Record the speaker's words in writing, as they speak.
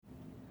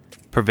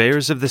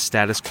Purveyors of the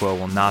status quo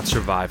will not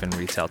survive in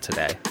retail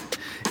today.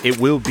 It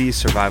will be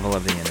survival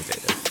of the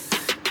innovative.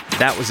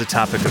 That was a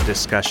topic of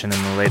discussion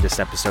in the latest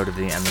episode of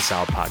the End the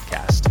Salad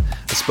podcast.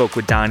 I spoke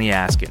with Donnie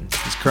Askin.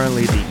 He's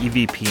currently the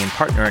EVP and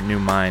partner at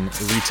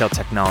NewMind, a retail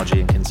technology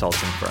and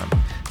consulting firm.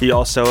 He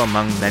also,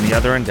 among many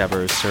other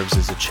endeavors, serves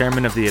as the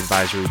chairman of the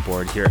advisory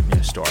board here at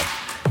New Store.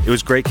 It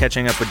was great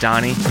catching up with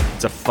Donnie.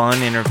 It's a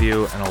fun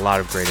interview and a lot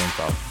of great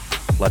info.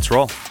 Let's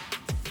roll.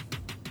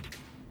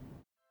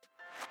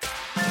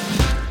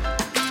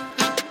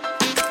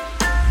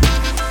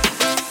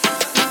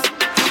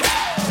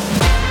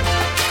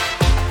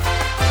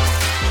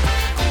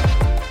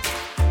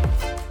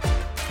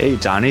 Hey,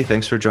 Donnie,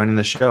 thanks for joining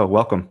the show.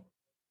 Welcome.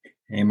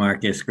 Hey,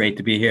 Marcus. Great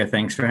to be here.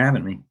 Thanks for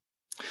having me.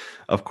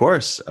 Of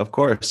course.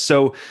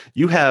 So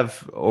you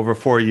have over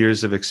 4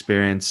 years of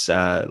experience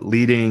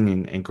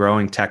leading and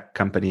growing tech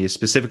companies,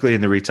 specifically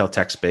in the retail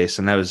tech space.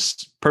 And that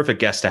was perfect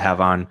guest to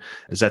have on,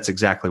 as that's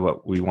exactly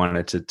what we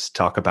wanted to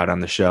talk about on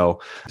the show.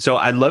 So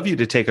I'd love you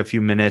to take a few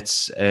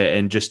minutes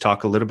and just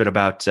talk a little bit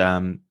about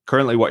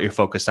currently what you're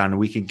focused on.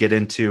 We could get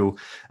into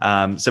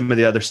some of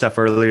the other stuff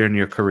earlier in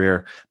your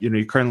career.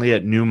 You're currently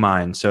at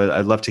NewMind. So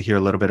I'd love to hear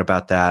a little bit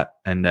about that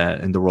and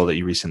the role that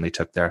you recently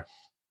took there.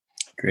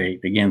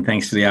 Great. Again,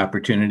 thanks for the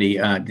opportunity.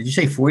 Did you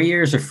say 4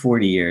 years or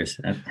 40 years?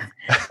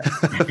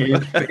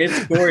 It's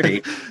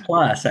 40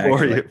 plus,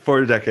 actually.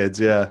 4 decades,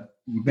 yeah.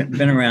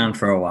 Been around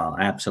for a while,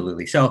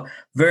 absolutely. So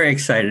very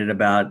excited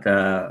about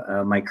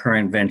my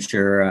current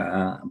venture,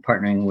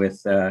 partnering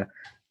with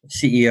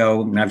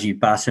CEO Navjeet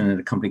Basan at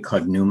a company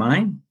called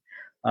NewMind.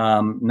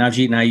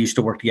 Navjeet and I used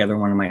to work together in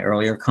one of my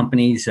earlier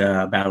companies.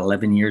 About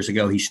 11 years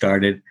ago, he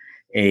started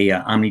a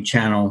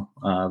omni-channel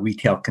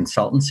retail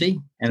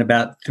consultancy. And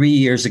about 3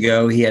 years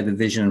ago, he had the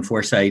vision and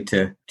foresight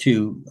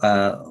to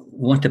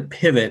want to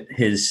pivot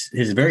his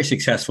very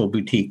successful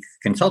boutique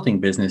consulting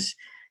business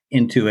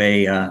into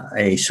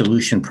a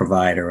solution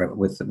provider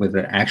with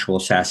an actual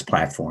SaaS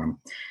platform.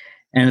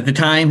 And at the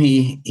time,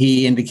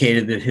 he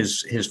indicated that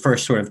his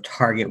first sort of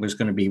target was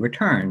going to be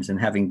returns.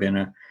 And having been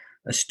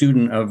a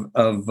student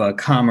of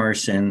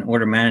commerce and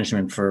order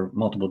management for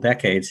multiple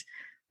decades,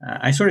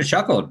 I sort of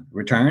chuckled.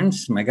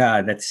 Returns? My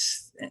God,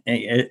 that's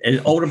as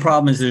old a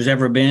problem as there's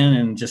ever been,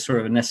 and just sort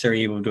of a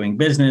necessary evil of doing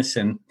business.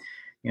 And,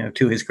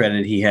 to his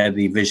credit, he had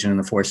the vision and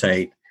the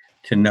foresight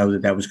to know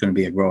that was going to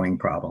be a growing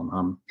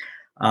problem.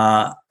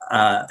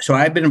 So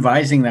I've been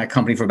advising that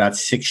company for about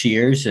 6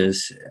 years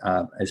as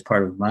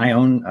part of my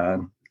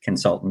own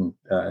consultant,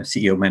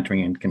 CEO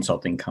mentoring and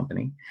consulting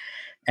company.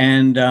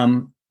 And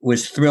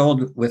was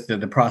thrilled with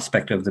the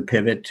prospect of the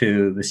pivot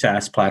to the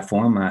SaaS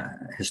platform.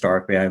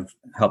 Historically, I've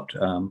helped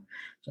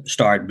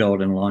start,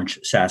 build, and launch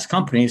SaaS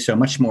companies, so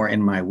much more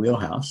in my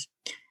wheelhouse.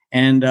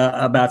 And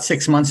about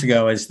 6 months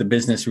ago, as the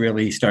business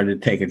really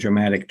started to take a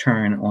dramatic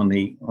turn on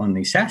the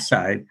SaaS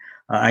side,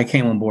 I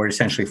came on board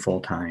essentially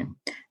full time.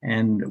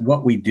 And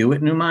what we do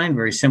at NewMind,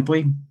 very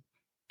simply,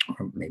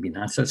 or maybe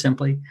not so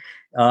simply,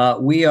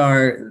 we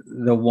are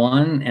the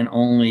one and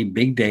only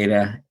big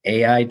data,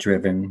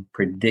 AI-driven,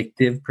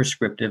 predictive,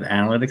 prescriptive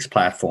analytics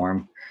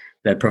platform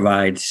that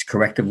provides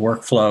corrective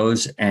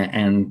workflows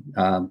and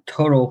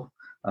total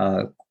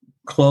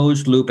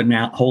closed loop and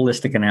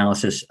holistic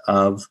analysis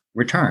of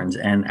returns.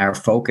 And our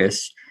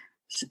focus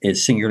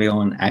is singularly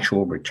on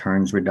actual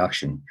returns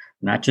reduction,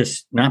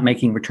 not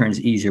making returns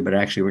easier, but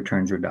actually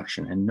returns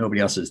reduction. And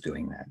nobody else is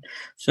doing that.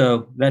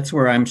 So that's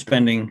where I'm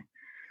spending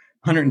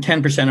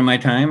 110% of my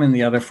time, and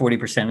the other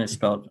 40% is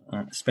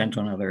spent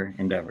on other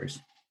endeavors.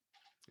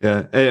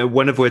 Yeah,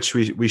 one of which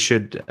we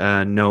should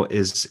know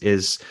is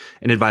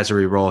an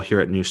advisory role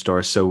here at New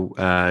Store. So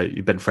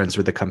you've been friends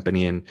with the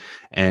company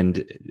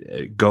and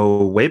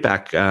go way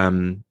back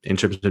in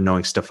terms of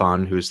knowing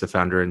Stefan, who's the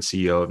founder and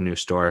CEO of New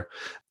Store.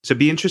 So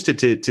be interested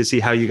to see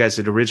how you guys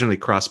had originally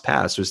crossed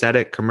paths. Was that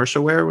at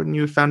Commercialware when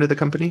you founded the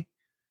company?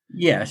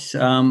 Yes.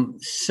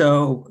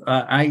 So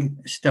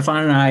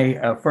Stefan and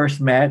I first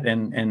met,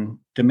 and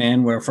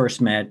Demandware first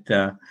met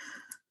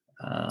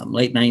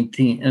late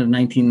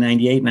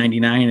 1998,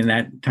 99. In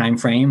that time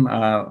frame,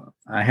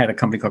 I had a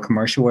company called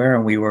Commercialware,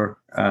 and we were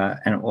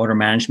an order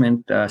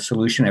management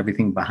solution,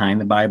 everything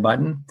behind the buy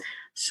button.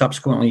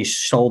 Subsequently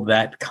sold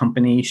that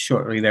company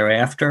shortly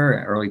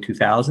thereafter, early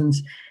 2000s,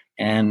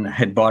 and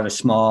had bought a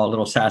small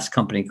little SaaS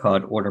company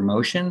called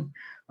OrderMotion,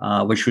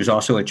 which was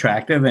also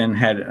attractive, and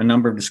had a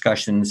number of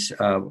discussions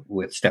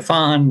with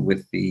Stefan,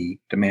 with the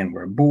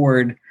Demandware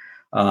board,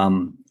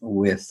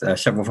 with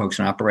several folks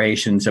in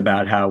operations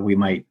about how we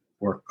might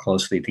work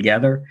closely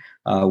together.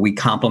 We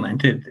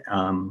complemented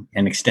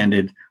and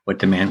extended what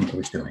Demandware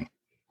was doing,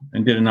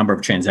 and did a number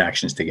of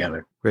transactions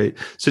together. Great.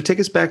 So take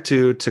us back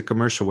to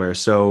Commercialware.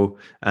 So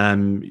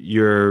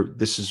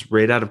this is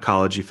right out of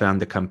college. You found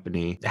the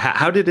company.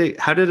 How did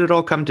it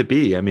all come to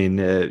be? I mean,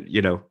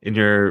 in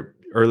your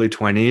early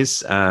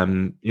 20s,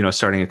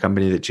 starting a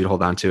company that you'd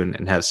hold on to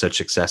and have such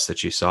success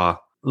that you saw.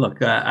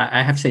 Look,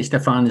 I have to say,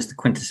 Stefan is the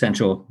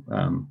quintessential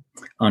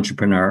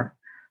entrepreneur.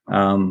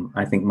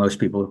 I think most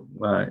people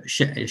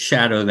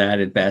shadow that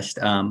at best.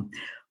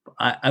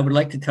 I would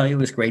like to tell you it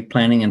was great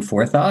planning and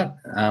forethought.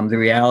 The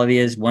reality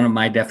is, one of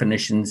my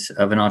definitions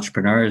of an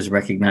entrepreneur is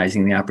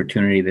recognizing the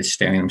opportunity that's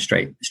staring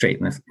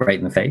them right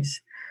in the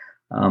face.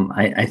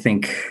 I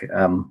think,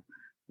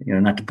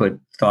 not to put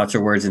thoughts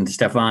or words into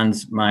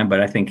Stefan's mind,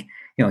 but I think,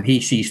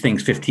 he sees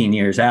things 15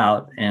 years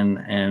out,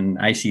 and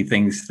I see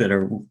things that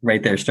are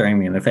right there staring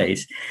me in the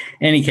face.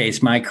 In any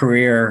case, my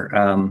career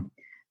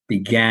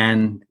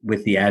began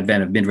with the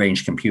advent of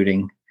mid-range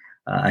computing.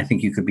 I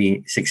think you could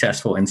be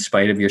successful in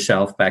spite of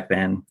yourself back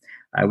then.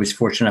 I was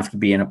fortunate enough to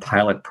be in a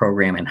pilot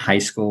program in high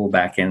school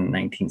back in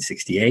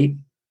 1968,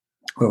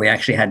 where we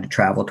actually had to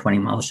travel 20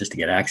 miles just to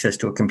get access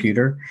to a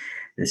computer.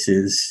 This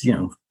is,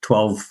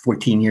 12,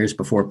 14 years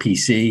before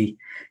PC.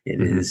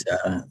 It is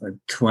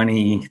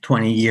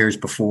 20 years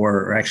before,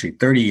 or actually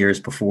 30 years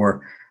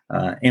before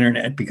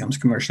internet becomes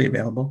commercially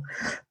available.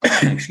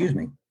 Excuse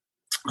me.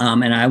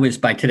 And I was,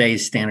 by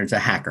today's standards, a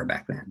hacker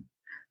back then.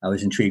 I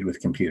was intrigued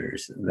with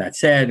computers. That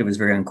said, it was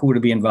very uncool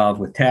to be involved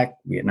with tech,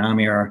 Vietnam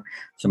era.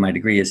 So my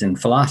degree is in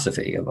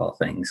philosophy, of all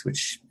things,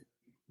 which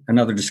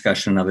another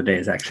discussion another day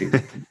is actually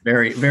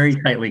very, very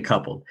tightly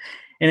coupled.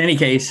 In any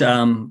case,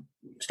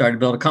 started to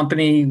build a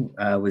company,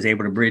 was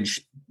able to bridge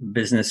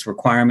business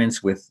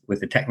requirements with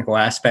the technical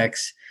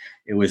aspects.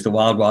 It was the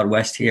wild, wild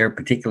west here,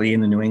 particularly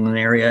in the New England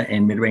area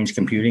in mid-range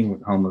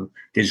computing, home of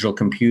Digital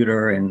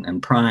Computer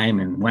and Prime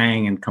and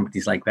Wang and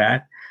companies like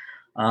that.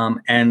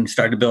 And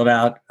started to build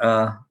out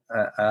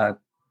a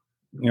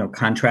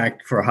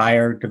contract for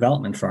hire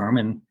development firm.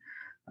 And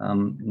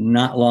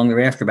not long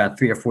thereafter, about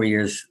 3 or 4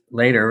 years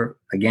later,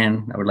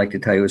 again, I would like to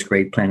tell you it was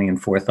great planning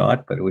and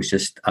forethought, but it was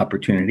just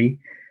opportunity.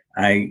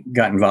 I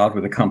got involved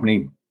with a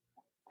company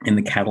in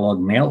the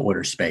catalog mail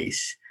order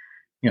space,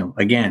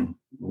 again,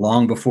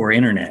 long before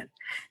internet.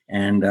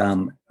 And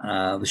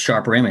the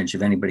Sharper Image,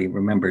 if anybody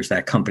remembers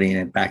that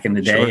company back in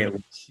the day, Sure. it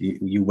was,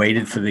 you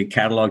waited for the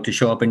catalog to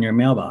show up in your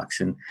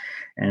mailbox.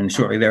 And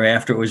shortly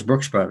thereafter, it was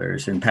Brooks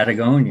Brothers and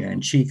Patagonia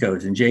and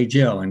Chico's and J.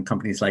 Jill and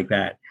companies like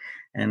that.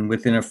 And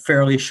within a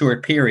fairly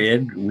short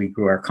period, we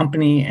grew our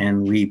company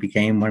and we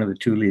became one of the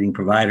 2 leading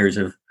providers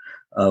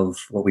of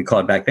what we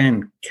called back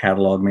then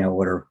catalog mail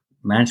order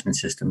management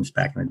systems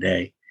back in the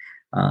day.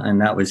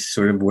 And that was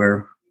sort of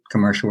where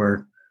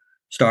Commercialware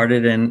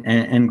started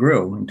and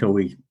grew until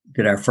we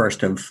did our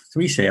first of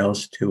 3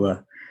 sales to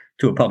a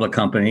public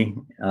company,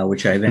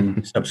 which I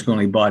then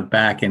subsequently bought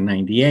back in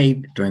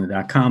 '98 during the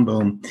dot-com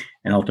boom,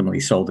 and ultimately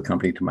sold the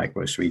company to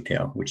Micros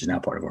Retail, which is now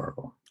part of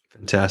Oracle.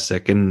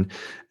 Fantastic. And,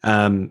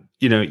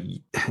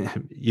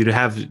 you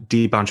have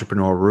deep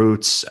entrepreneurial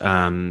roots.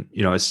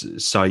 I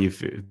saw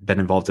you've been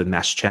involved in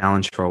Mass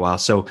Challenge for a while.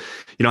 So,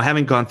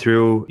 having gone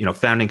through,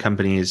 founding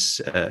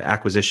companies,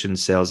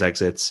 acquisitions, sales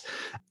exits,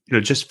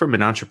 just from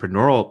an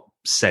entrepreneurial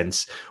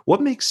sense, what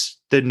makes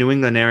the New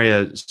England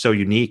area so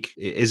unique?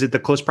 Is it the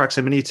close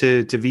proximity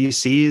to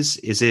VCs?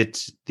 Is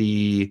it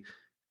the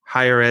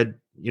higher ed,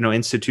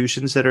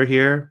 institutions that are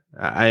here?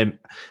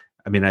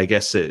 I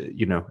guess,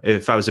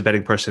 if I was a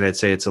betting person, I'd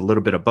say it's a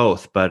little bit of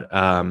both, but,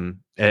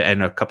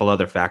 and a couple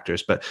other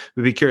factors, but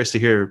we'd be curious to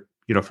hear,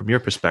 from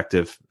your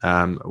perspective,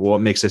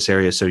 what makes this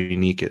area so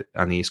unique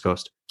on the East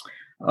Coast?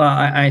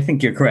 I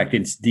think you're correct.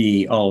 It's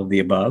all of the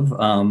above,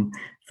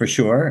 for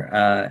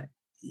sure.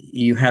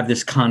 You have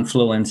this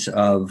confluence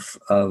of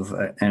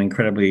an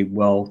incredibly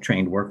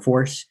well-trained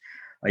workforce.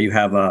 You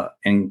have an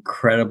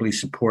incredibly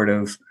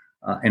supportive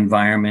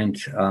environment,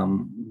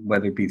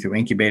 whether it be through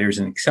incubators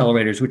and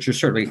accelerators, which are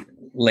certainly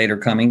later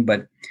coming,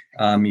 but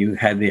you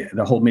had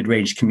the whole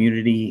mid-range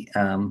community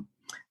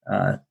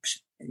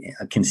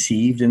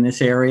conceived in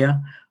this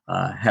area,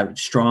 have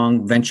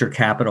strong venture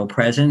capital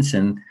presence.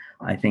 And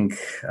I think,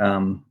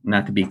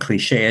 not to be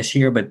cliche-ish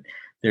here, but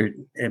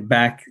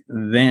back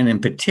then in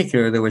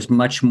particular, there was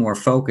much more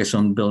focus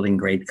on building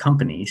great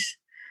companies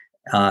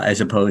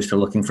as opposed to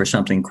looking for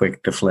something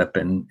quick to flip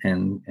and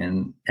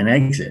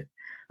exit.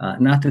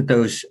 Not that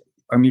those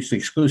are mutually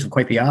exclusive,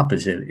 quite the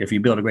opposite. If you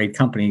build a great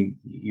company,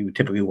 you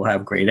typically will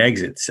have great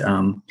exits.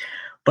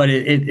 But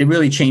it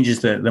really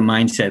changes the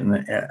mindset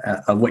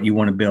of what you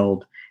want to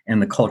build and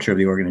the culture of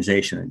the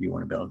organization that you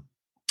want to build.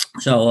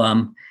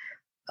 So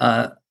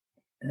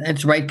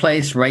it's right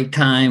place, right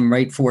time,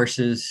 right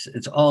forces.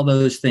 It's all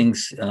those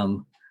things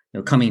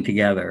coming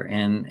together.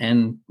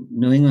 And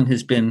New England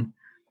has been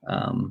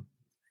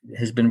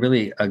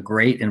really a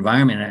great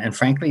environment, and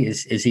frankly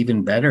is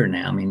even better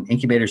now. I mean,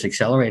 incubators,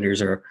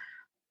 accelerators are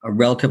a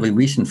relatively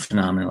recent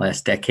phenomenon,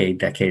 last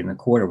decade and a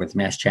quarter, with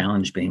Mass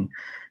Challenge being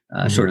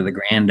sort of the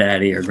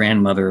granddaddy or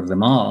grandmother of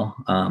them all.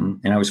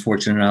 And I was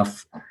fortunate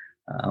enough,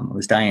 it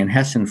was Diane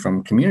Hessen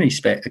from Community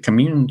Space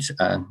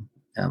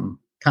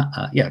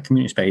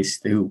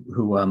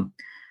who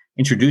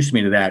introduced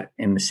me to that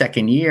in the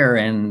second year.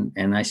 And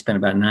I spent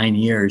about 9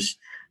 years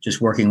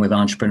just working with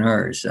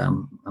entrepreneurs.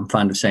 I'm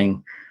fond of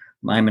saying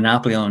my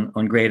monopoly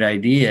on great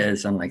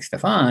ideas, unlike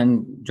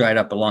Stefan, dried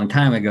up a long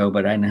time ago,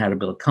 but I know how to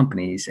build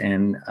companies.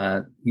 And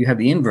you have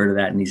the invert of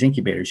that in these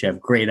incubators. You have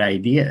great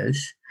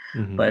ideas,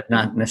 but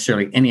not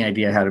necessarily any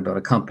idea how to build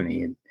a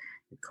company.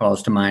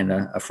 calls to mind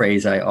a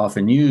phrase I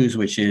often use,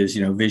 which is,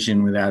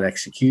 vision without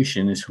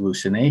execution is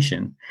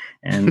hallucination.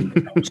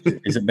 And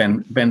is a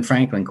Ben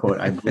Franklin quote,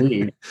 I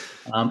believe.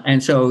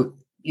 And so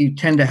you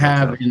tend to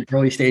have in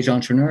early stage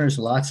entrepreneurs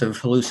lots of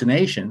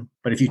hallucination,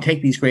 but if you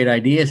take these great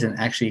ideas and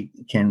actually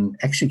can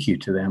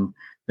execute to them,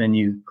 then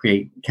you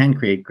can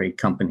create great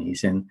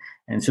companies. And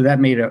so that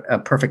made a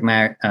perfect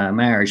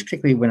marriage,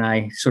 particularly when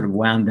I sort of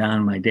wound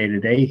down my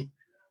day-to-day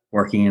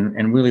working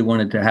and really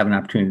wanted to have an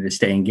opportunity to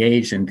stay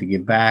engaged and to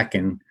give back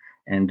and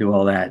do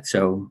all that.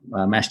 So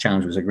Mass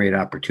Challenge was a great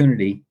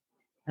opportunity,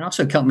 and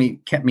also kept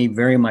me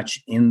very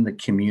much in the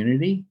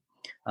community.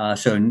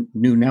 So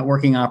new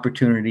networking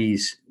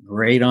opportunities,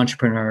 great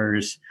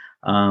entrepreneurs,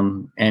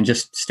 and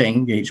just staying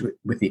engaged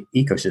with the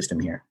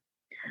ecosystem here.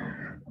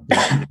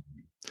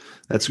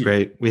 That's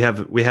great. We have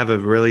a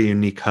really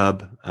unique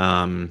hub.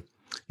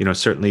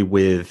 Certainly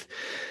with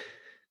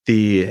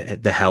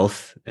the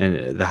health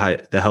and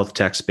the health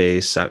tech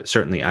space,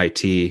 certainly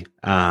IT.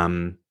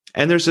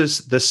 And there's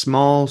the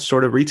small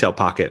sort of retail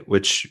pocket,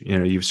 which,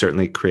 you've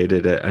certainly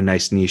created a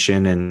nice niche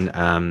in,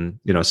 and,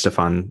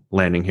 Stefan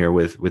landing here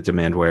with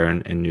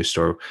Demandware and New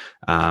Store,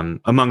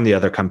 among the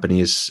other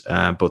companies,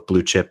 both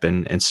blue chip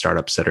and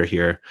startups that are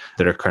here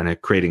that are kind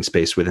of creating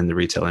space within the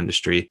retail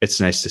industry. It's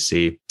nice to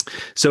see.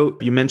 So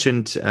you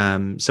mentioned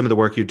some of the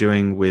work you're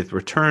doing with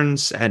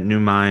returns at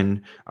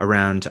Newmine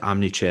around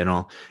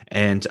omnichannel.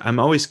 And I'm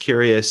always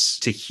curious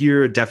to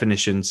hear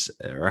definitions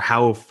or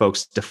how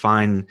folks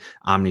define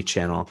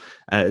omnichannel.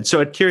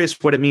 So I'm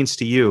curious what it means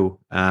to you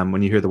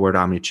when you hear the word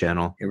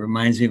omnichannel. It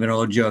reminds me of an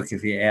old joke.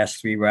 If you ask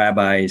 3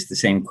 rabbis the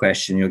same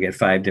question, you'll get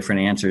 5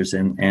 different answers.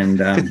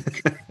 And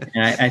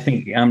I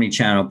think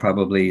omnichannel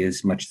probably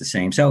is much the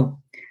same. So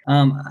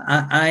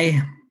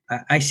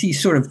I see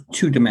sort of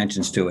 2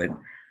 dimensions to it.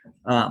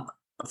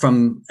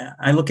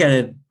 I look at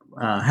it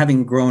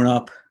having grown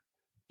up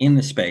in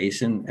the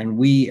space, and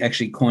we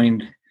actually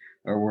coined,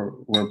 or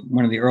were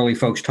one of the early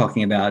folks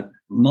talking about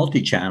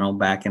multi-channel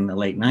back in the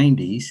late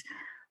 90s,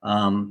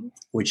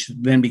 which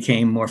then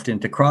became morphed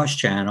into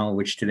cross-channel,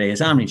 which today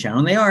is omni-channel.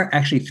 And they are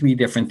actually 3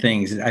 different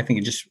things. I think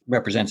it just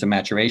represents a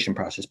maturation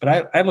process.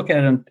 But I look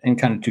at it in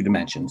kind of 2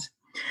 dimensions.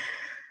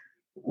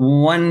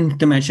 One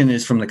dimension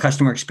is from the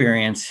customer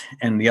experience,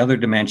 and the other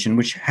dimension,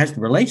 which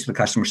relates to the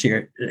customer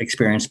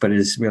experience, but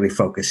is really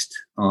focused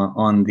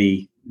on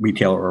the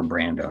retailer or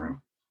brand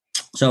owner.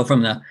 So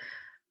from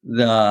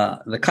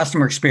the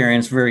customer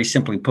experience, very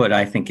simply put,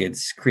 I think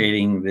it's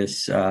creating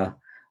this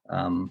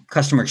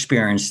customer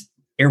experience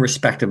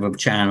irrespective of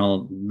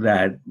channel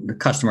that the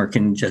customer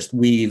can just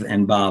weave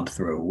and bob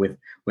through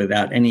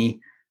without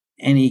any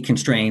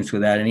constraints,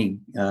 without any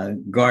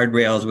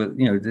guardrails.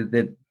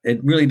 That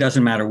it really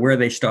doesn't matter where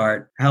they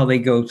start, how they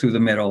go through the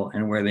middle,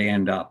 and where they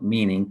end up.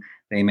 Meaning,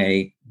 they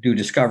may do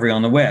discovery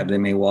on the web. They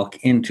may walk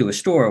into a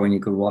store when you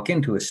could walk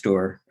into a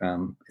store,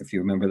 if you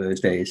remember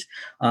those days,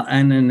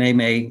 and then they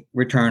may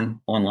return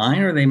online,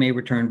 or they may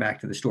return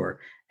back to the store.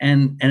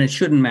 And it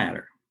shouldn't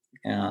matter.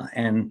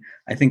 And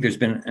I think there's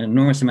been an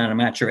enormous amount of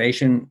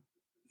maturation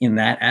in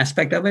that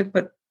aspect of it,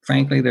 but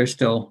frankly, there's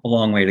still a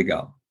long way to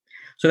go.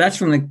 So that's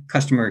from the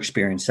customer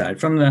experience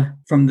side. From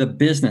the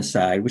business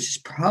side, which is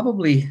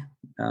probably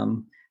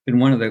been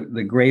one of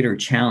the greater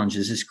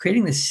challenges, is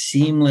creating this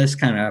seamless,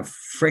 kind of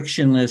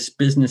frictionless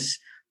business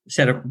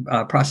set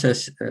of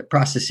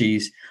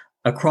processes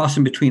across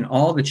and between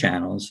all the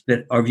channels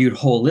that are viewed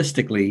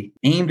holistically,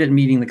 aimed at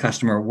meeting the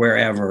customer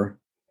wherever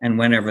and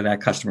whenever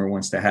that customer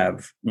wants to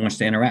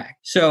interact.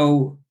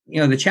 So,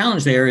 the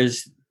challenge there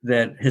is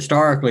that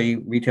historically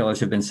retailers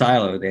have been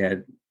siloed. They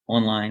had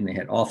online, they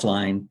had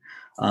offline,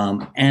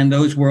 and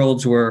those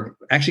worlds were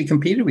actually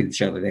competed with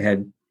each other. They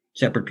had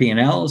separate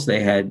P&Ls,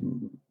 they had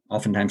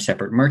oftentimes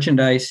separate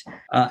merchandise,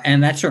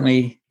 and that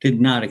certainly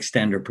did not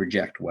extend or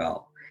project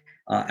well.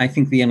 I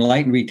think the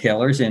enlightened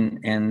retailers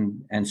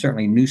and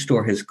certainly New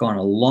Store has gone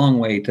a long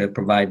way to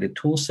provide the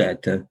tool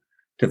set to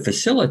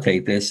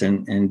facilitate this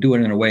and do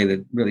it in a way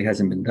that really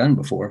hasn't been done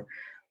before,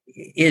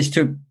 is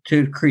to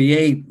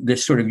create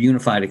this sort of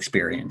unified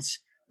experience.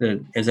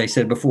 That, as I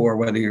said before,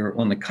 whether you're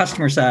on the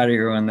customer side or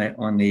you're on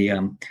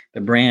the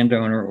brand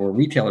owner or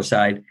retailer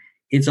side,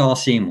 it's all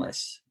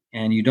seamless,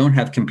 and you don't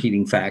have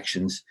competing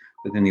factions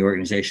within the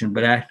organization,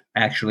 but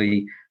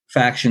actually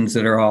factions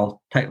that are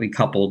all tightly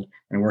coupled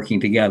and working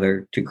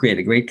together to create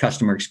a great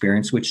customer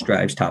experience, which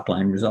drives top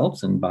line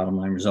results and bottom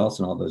line results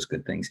and all those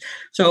good things.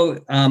 So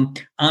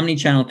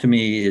omnichannel to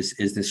me is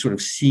this sort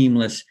of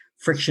seamless,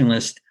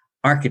 frictionless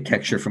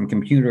architecture from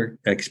consumer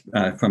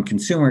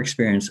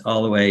experience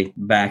all the way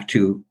back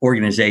to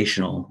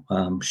organizational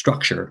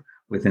structure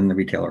within the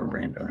retailer or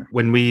brand owner.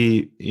 When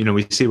we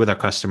see it with our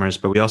customers,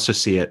 but we also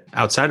see it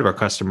outside of our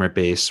customer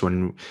base.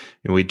 When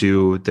we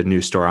do the New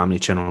Store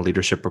Omnichannel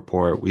Leadership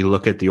Report, we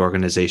look at the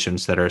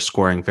organizations that are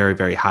scoring very,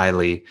 very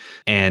highly,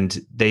 and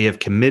they have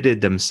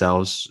committed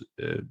themselves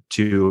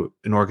to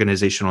an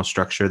organizational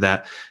structure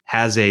that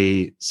has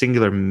a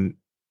singular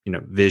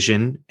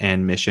vision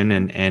and mission.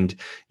 And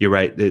you're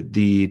right,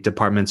 the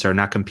departments are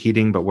not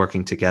competing, but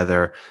working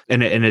together.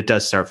 And it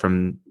does start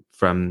from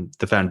from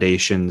the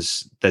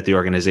foundations that the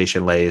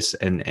organization lays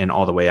and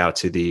all the way out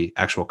to the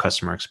actual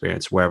customer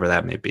experience, wherever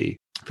that may be.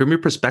 From your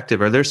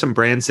perspective, are there some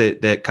brands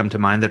that come to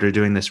mind that are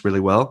doing this really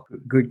well?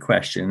 Good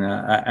question.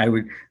 I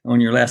would, on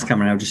your last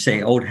comment, I would just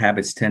say old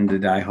habits tend to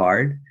die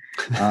hard.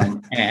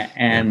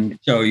 And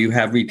so you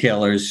have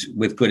retailers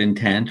with good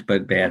intent,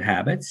 but bad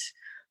habits.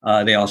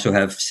 They also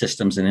have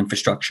systems and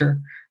infrastructure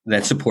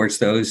that supports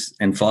those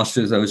and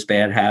fosters those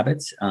bad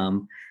habits.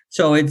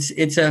 So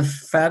it's a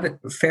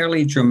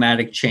fairly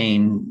dramatic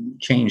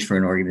change for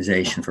an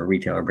organization, for a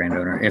retailer brand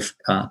owner,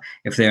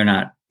 if they're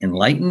not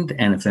enlightened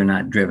and if they're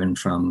not driven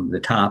from the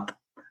top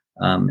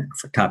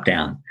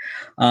down.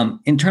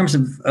 In terms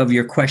of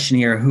your question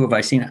here, who have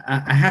I seen?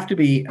 I have to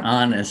be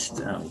honest.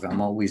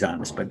 I'm always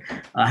honest, but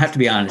I have to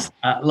be honest.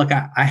 Look,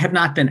 I have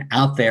not been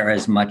out there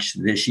as much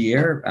this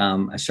year.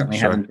 I certainly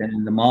haven't been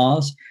in the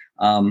malls.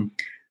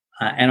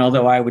 And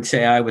although I would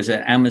say I was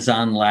an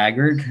Amazon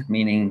laggard,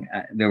 meaning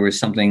there was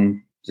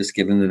something, just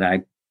given that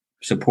I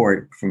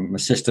support from a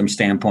system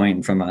standpoint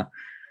and from a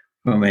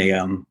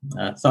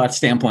thought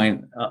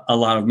standpoint, a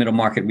lot of middle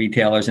market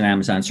retailers, and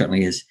Amazon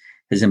certainly has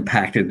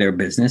impacted their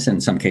business,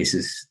 in some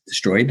cases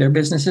destroyed their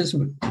businesses.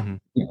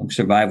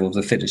 Survival of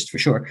the fittest for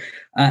sure.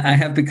 I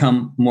have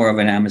become more of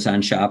an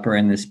Amazon shopper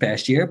in this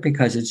past year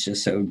because it's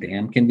just so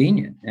damn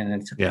convenient,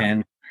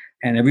 and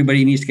and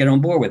everybody needs to get on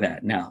board with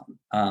that now.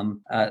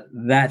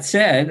 That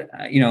said,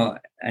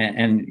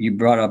 and you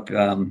brought up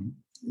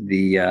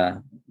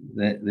the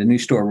new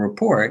store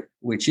report,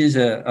 which is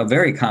a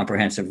very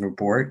comprehensive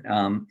report.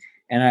 And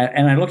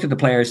I looked at the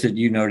players that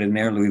you noted in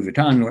there: Louis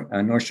Vuitton,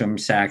 Nordstrom,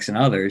 Saks, and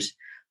others.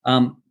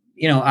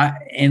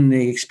 In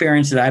the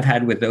experience that I've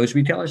had with those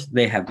retailers,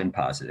 they have been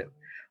positive.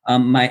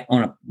 On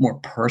a more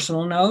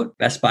personal note,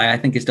 Best Buy, I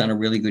think, has done a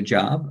really good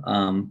job.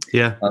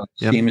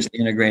 Seamlessly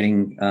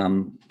integrating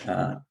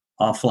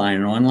offline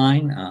and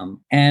online.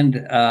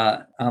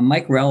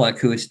 Mike Relic,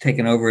 who has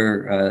taken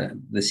over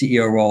the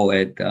CEO role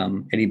at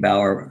Eddie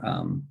Bauer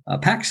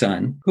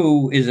PacSun,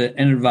 who is an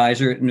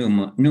advisor at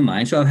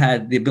Newmind. So I've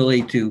had the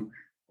ability to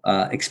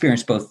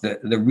experience both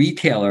the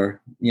retailer,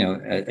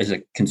 as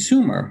a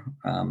consumer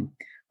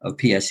of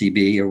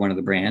PSEB or one of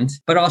the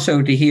brands, but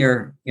also to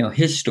hear,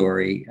 his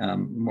story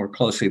more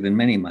closely than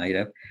many might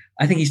have.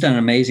 I think he's done an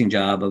amazing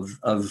job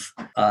of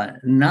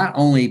not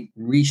only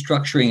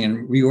restructuring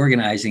and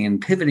reorganizing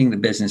and pivoting the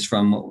business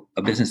from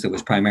a business that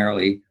was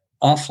primarily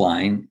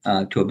offline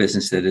to a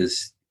business that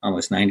is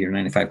almost 90 or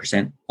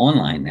 95%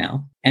 online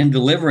now, and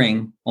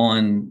delivering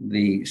on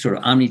the sort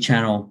of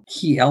omni-channel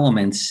key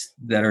elements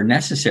that are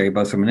necessary,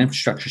 both from an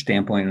infrastructure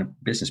standpoint and a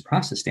business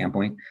process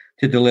standpoint,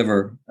 to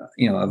deliver,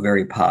 a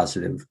very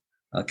positive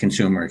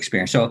consumer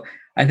experience. So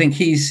I think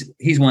he's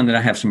one that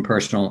I have some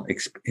personal,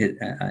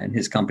 and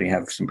his company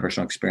have some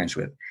personal experience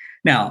with.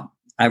 Now,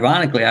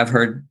 ironically, I've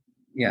heard,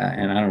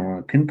 and I don't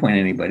want to pinpoint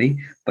anybody,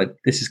 but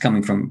this is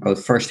coming from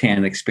both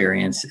firsthand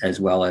experience as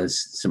well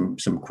as some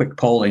quick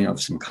polling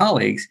of some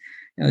colleagues.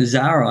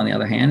 Zara, on the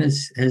other hand,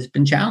 has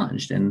been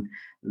challenged, and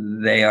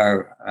they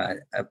are,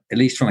 at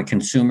least from a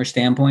consumer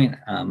standpoint,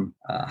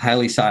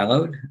 highly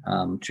siloed.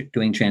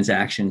 Doing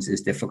transactions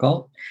is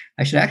difficult.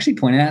 I should actually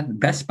point out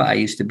Best Buy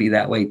used to be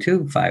that way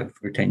too 5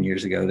 or 10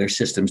 years ago. Their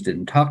systems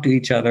didn't talk to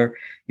each other.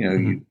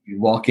 You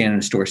walk in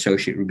and a store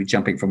associate would be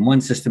jumping from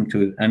one system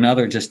to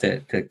another just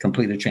to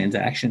complete a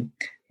transaction.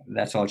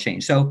 That's all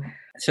changed.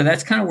 So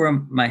that's kind of where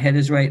my head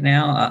is right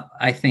now.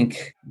 I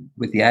think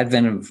with the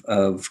advent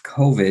of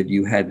COVID,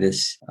 you had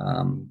this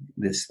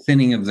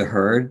thinning of the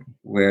herd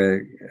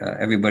where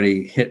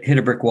everybody hit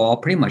a brick wall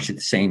pretty much at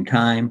the same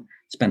time,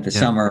 spent the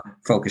summer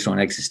focused on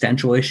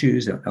existential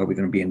issues. Are we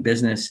going to be in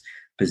business?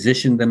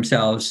 Positioned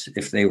themselves,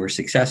 if they were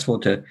successful,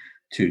 to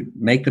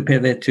make the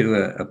pivot to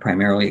a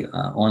primarily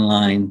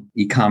online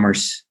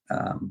e-commerce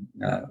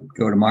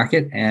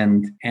go-to-market,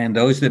 and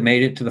those that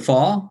made it to the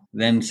fall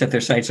then set their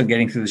sights on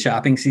getting through the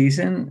shopping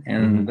season,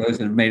 and those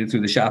that have made it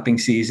through the shopping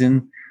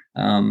season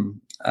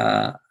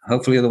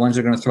hopefully are the ones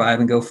that are going to thrive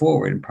and go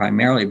forward, and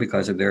primarily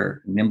because of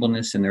their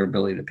nimbleness and their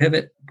ability to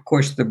pivot. Of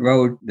course, the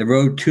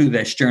road to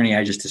this journey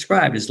I just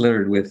described is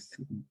littered with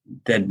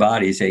dead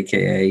bodies,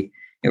 aka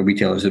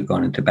retailers have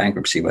gone into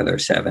bankruptcy, whether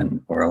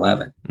 7 or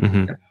 11,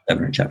 7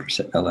 or chapter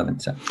 11.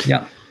 So,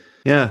 yeah.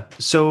 Yeah.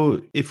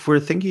 So if we're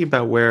thinking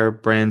about where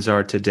brands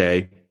are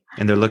today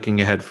and they're looking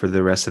ahead for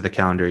the rest of the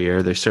calendar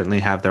year, they certainly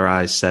have their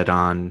eyes set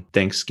on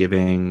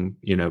Thanksgiving,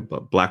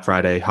 Black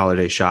Friday,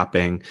 holiday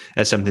shopping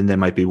as something they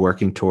might be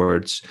working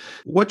towards.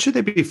 What should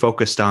they be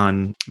focused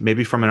on,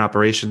 maybe from an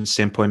operations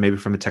standpoint, maybe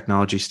from a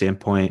technology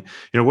standpoint?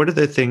 What are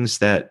the things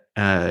that,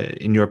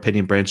 in your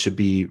opinion, brands should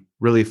be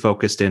really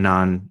focused in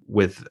on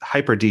with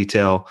hyper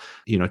detail,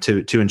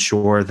 to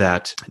ensure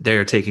that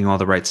they're taking all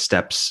the right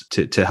steps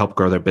to help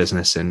grow their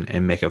business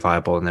and make it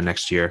viable in the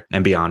next year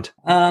and beyond?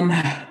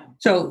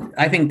 So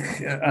I think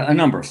a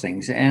number of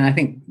things. And I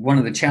think one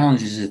of the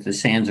challenges is the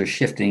sands are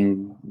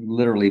shifting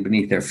literally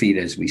beneath their feet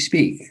as we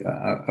speak.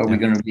 Are we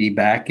going to be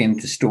back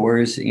into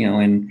stores,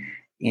 in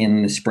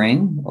the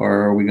spring,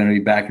 or are we going to be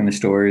back in the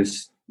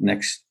stores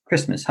next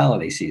Christmas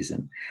holiday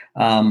season?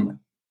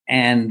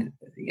 And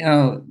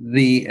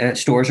The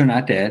stores are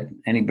not dead.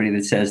 Anybody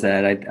that says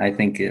that, I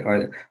think,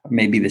 are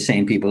maybe the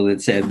same people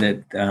that said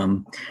that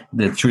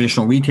the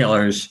traditional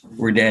retailers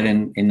were dead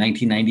in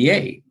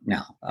 1998.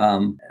 Now,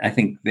 I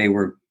think they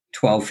were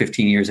 12,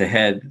 15 years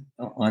ahead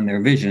on their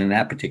vision in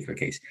that particular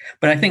case.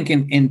 But I think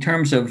in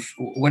terms of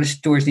what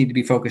stores need to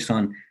be focused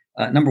on,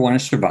 number one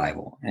is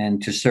survival.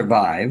 And to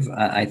survive,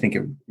 I think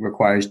it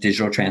requires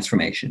digital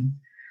transformation.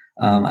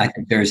 I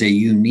think there's a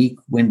unique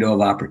window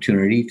of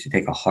opportunity to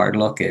take a hard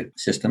look at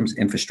systems,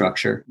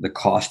 infrastructure, the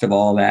cost of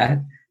all that,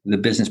 the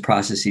business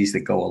processes that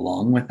go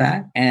along with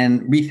that,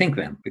 and rethink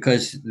them,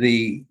 because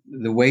the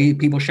way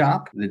people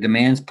shop, the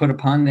demands put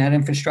upon that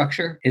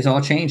infrastructure is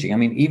all changing. I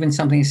mean, even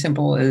something as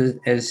simple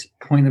as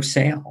point of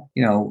sale.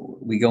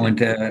 We go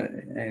into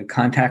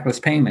contactless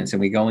payments,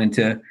 and we go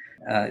into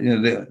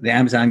the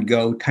Amazon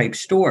Go type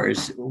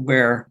stores,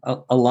 where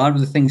a lot of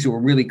the things that were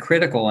really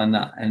critical in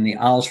the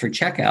aisles for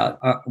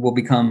checkout will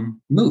become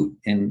moot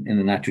in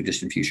the not too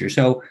distant future.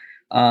 So,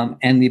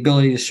 and the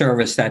ability to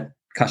service that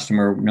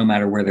customer, no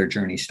matter where their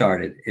journey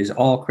started, is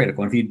all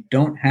critical. And if you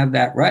don't have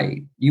that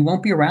right, you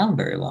won't be around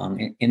very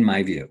long, in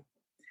my view.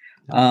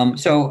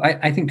 So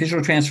I think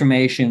digital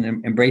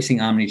transformation, embracing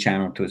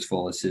omnichannel to its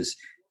fullest, is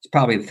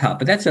probably the top.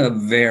 But that's a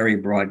very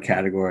broad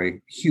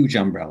category, huge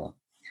umbrella.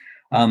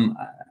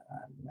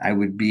 I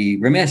would be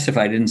remiss if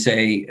I didn't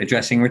say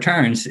addressing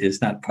returns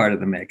is not part of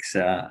the mix.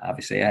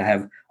 Obviously, I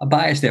have a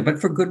bias there,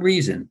 but for good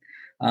reason.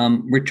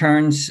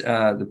 Returns,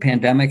 the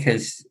pandemic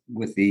has,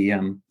 with the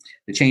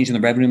change in the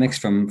revenue mix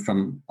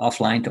from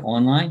offline to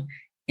online,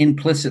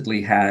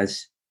 implicitly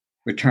has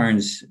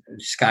returns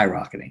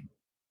skyrocketing.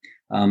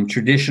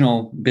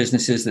 Traditional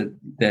businesses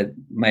that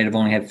might have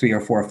only had 3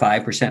 or 4 or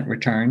 5%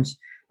 returns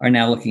are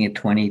now looking at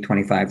 20,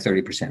 25,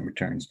 30%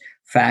 returns.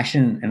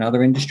 Fashion and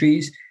other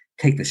industries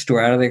take the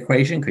store out of the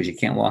equation, because you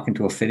can't walk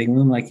into a fitting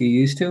room like you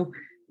used to.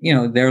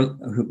 They're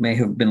who may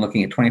have been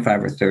looking at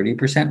 25 or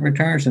 30%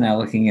 returns and now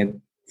looking at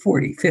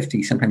 40,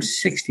 50,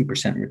 sometimes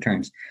 60%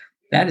 returns.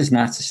 That is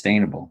not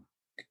sustainable.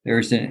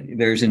 There's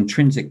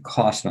intrinsic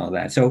cost in all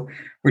that. So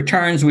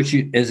returns, which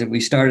as we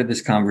started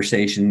this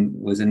conversation,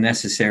 was a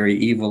necessary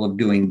evil of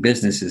doing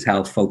business, is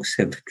how folks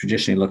have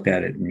traditionally looked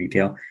at it in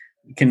retail,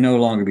 can no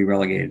longer be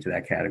relegated to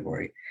that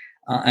category.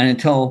 And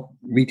until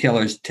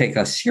retailers take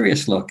a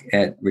serious look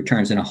at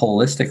returns in a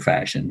holistic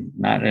fashion,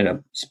 not in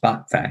a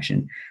spot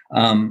fashion,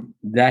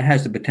 that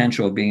has the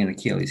potential of being an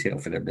Achilles heel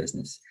for their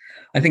business.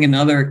 I think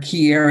another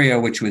key area,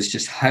 which was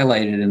just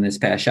highlighted in this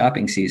past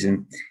shopping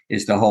season,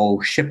 is the whole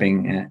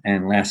shipping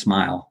and last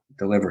mile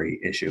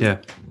delivery issue. Yeah.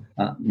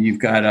 You've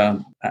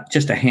got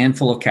just a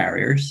handful of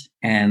carriers,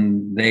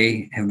 and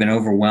they have been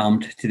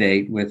overwhelmed to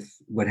date with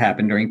what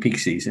happened during peak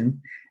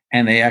season.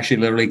 And they actually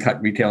literally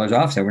cut retailers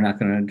off, said, we're not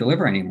going to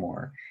deliver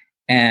anymore.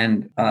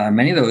 And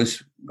many of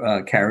those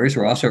carriers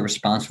were also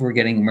responsible for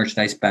getting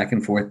merchandise back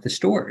and forth to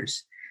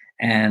stores.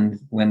 And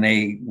when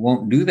they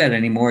won't do that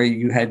anymore,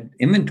 you had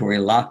inventory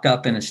locked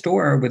up in a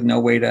store with no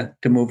way to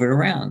move it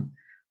around.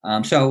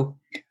 So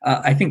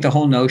I think the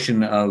whole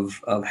notion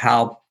of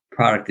how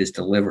product is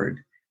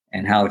delivered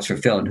and how it's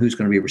fulfilled and who's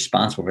going to be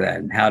responsible for that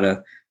and how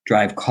to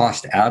drive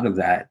cost out of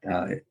that.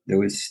 There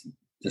was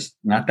just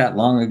not that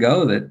long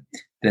ago that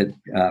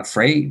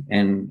freight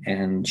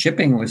and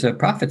shipping was a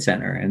profit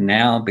center. And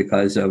now,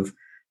 because of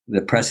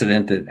the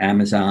precedent that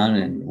Amazon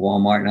and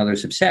Walmart and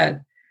others have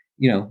set,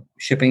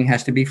 shipping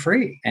has to be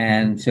free.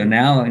 And so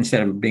now,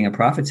 instead of being a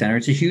profit center,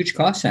 it's a huge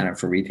cost center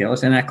for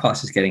retailers, and that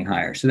cost is getting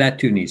higher. So that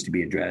too needs to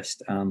be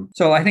addressed.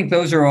 So I think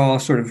those are all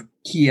sort of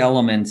key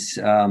elements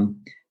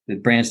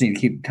that brands need to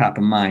keep top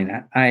of mind.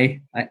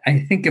 I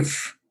think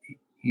if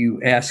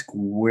you ask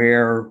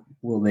where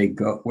will they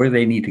go, where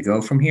they need to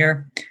go from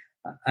here,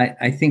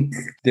 I think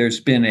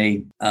there's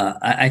been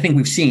I think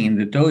we've seen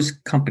that those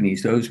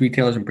companies, those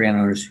retailers and brand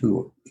owners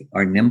who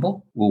are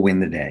nimble will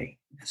win the day.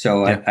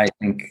 So yeah. I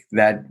think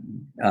that,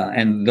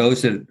 and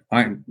those that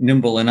aren't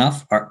nimble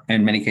enough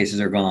in many cases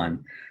are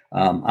gone.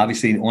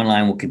 Obviously,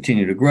 online will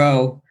continue to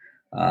grow.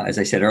 As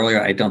I said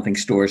earlier, I don't think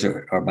stores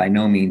are by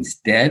no means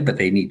dead, but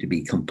they need to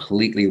be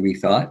completely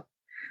rethought.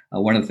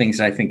 One of the things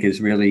I think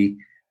is really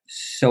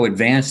so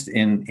advanced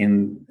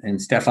in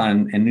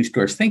Stefan and New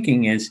Store's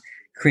thinking is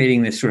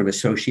creating this sort of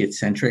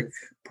associate-centric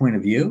point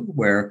of view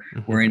where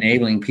we're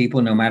enabling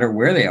people, no matter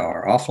where they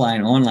are,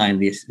 offline, online,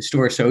 the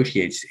store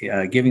associates,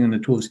 giving them the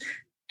tools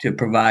to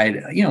provide,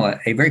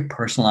 a very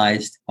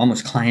personalized,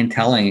 almost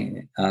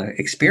clienteling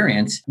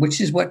experience,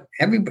 which is what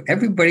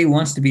everybody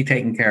wants to be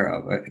taken care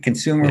of. A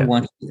consumer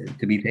wants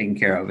to be taken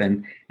care of,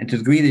 and to the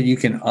degree that you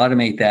can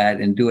automate that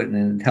and do it in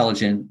an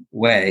intelligent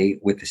way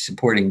with the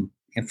supporting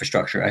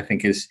infrastructure, I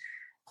think is,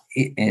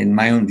 in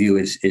my own view,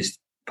 is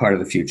part of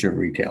the future of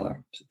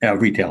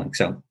retailing.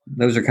 So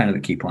those are kind of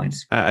the key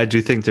points. I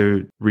do think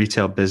the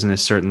retail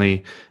business,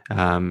 certainly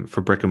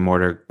for brick and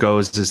mortar,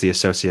 goes as the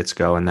associates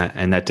go, and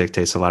that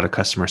dictates a lot of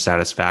customer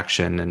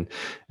satisfaction, and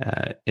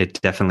it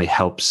definitely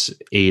helps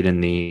aid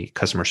in the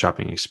customer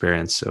shopping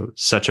experience. So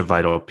such a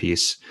vital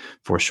piece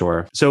for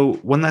sure. So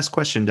one last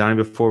question, Donnie,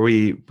 before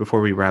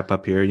we wrap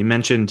up here. You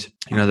mentioned,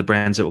 the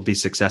brands that will be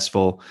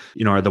successful,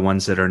 are the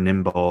ones that are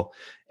nimble,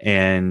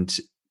 and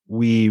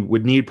we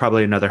would need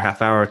probably another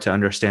half hour to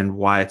understand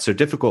why it's so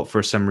difficult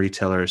for some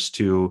retailers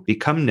to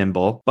become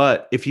nimble.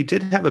 But if you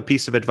did have a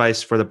piece of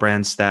advice for the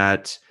brands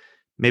that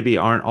maybe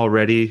aren't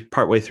already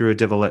partway through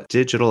a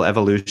digital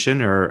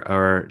evolution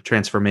or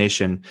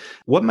transformation,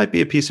 what might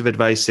be a piece of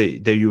advice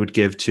that you would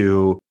give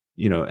to,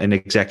 an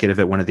executive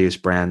at one of these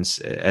brands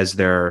as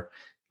they're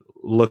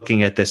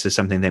looking at this as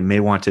something they may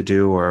want to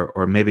do,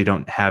 or maybe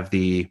don't have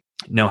the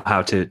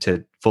know-how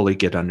to fully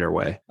get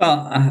underway?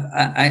 Well,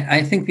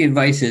 I think the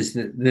advice is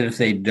that if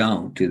they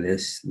don't do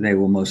this, they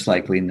will most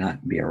likely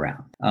not be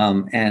around.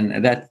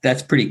 And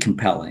that's pretty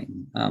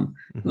compelling.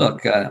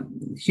 Look,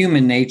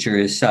 human nature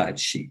is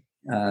such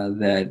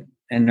that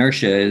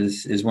inertia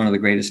is one of the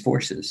greatest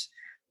forces.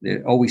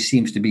 There always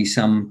seems to be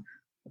some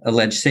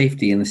alleged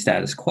safety in the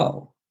status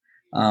quo.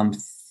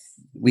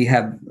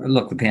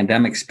 The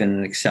pandemic's been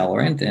an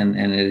accelerant, and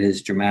it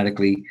has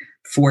dramatically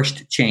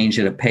forced change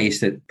at a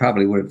pace that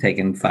probably would have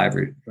taken 5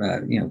 or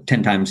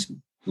 10 times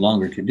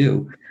longer to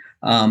do.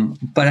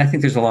 But I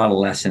think there's a lot of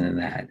lesson in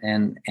that.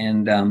 And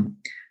I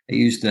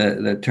use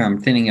the term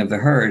thinning of the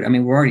herd. I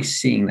mean, we're already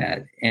seeing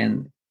that.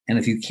 And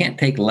if you can't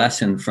take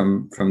lesson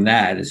from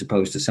that, as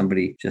opposed to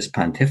somebody just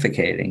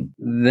pontificating,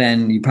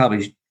 then you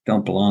probably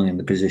don't belong in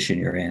the position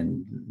you're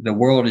in. The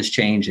world is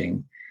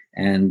changing.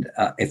 And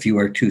if you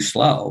are too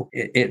slow,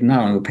 it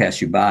not only will pass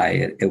you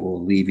by, it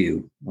will leave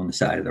you on the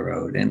side of the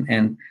road.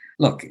 And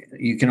look,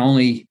 you can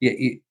only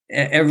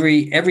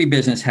every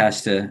business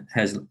has a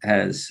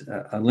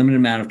limited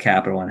amount of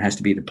capital and has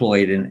to be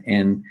deployed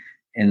in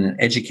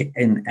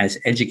as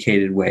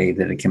educated way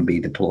that it can be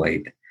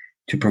deployed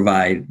to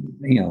provide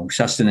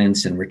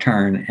sustenance and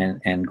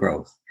return and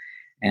growth.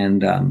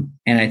 And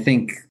I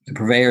think the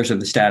purveyors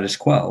of the status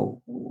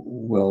quo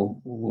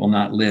will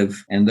not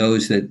live, and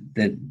those that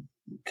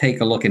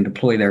take a look and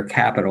deploy their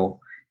capital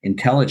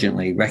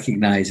intelligently,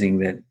 recognizing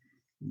that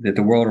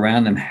the world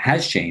around them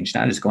has changed,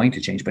 not is going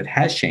to change, but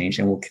has changed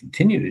and will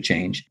continue to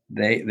change.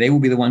 They will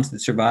be the ones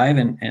that survive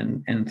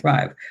and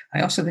thrive.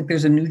 I also think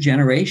there's a new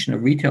generation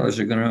of retailers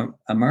that are going to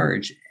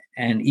emerge,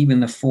 and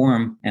even the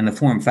form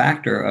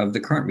factor of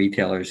the current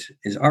retailers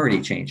is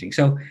already changing.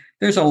 So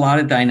there's a lot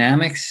of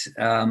dynamics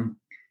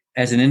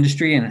as an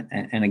industry,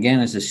 and again,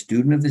 as a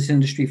student of this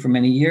industry for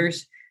many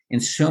years. In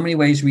so many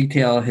ways,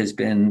 retail has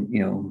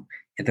been,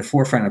 at the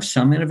forefront of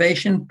some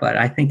innovation, but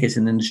I think as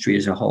an industry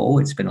as a whole,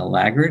 it's been a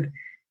laggard,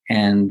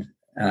 and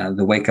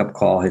the wake-up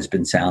call has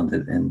been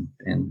sounded, and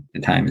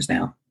the time is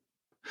now.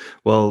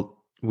 Well,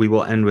 we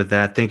will end with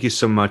that. Thank you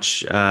so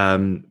much.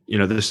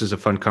 This is a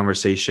fun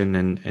conversation,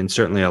 and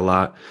certainly a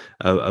lot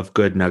of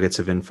good nuggets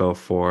of info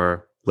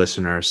for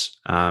listeners.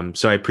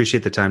 So I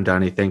appreciate the time,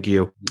 Donnie. Thank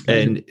you.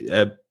 And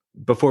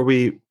before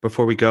we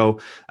go,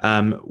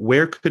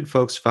 where could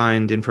folks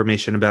find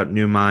information about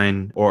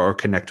Newmind or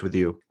connect with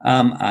you?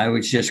 I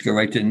would just go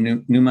right to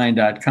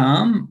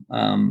newmind.com.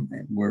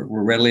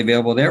 We're readily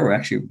available there. We're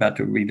actually about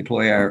to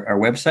redeploy our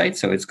website,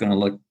 so it's going to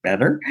look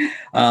better.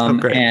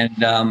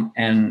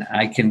 And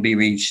I can be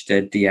reached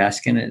at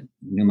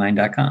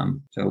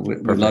daskin@newmind.com. So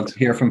we'd love to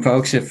hear from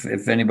folks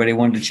if anybody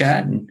wanted to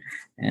chat,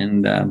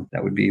 and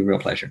that would be a real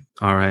pleasure.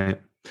 All right.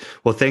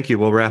 Well, thank you.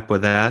 We'll wrap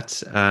with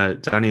that.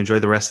 Donnie, enjoy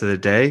the rest of the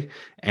day,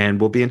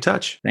 and we'll be in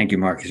touch. Thank you,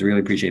 Marcus. Really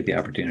appreciate the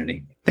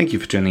opportunity. Thank you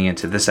for tuning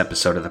into this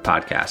episode of the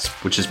podcast,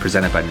 which is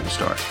presented by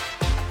Newstore.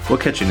 We'll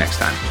catch you next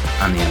time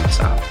on the NS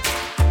Hub.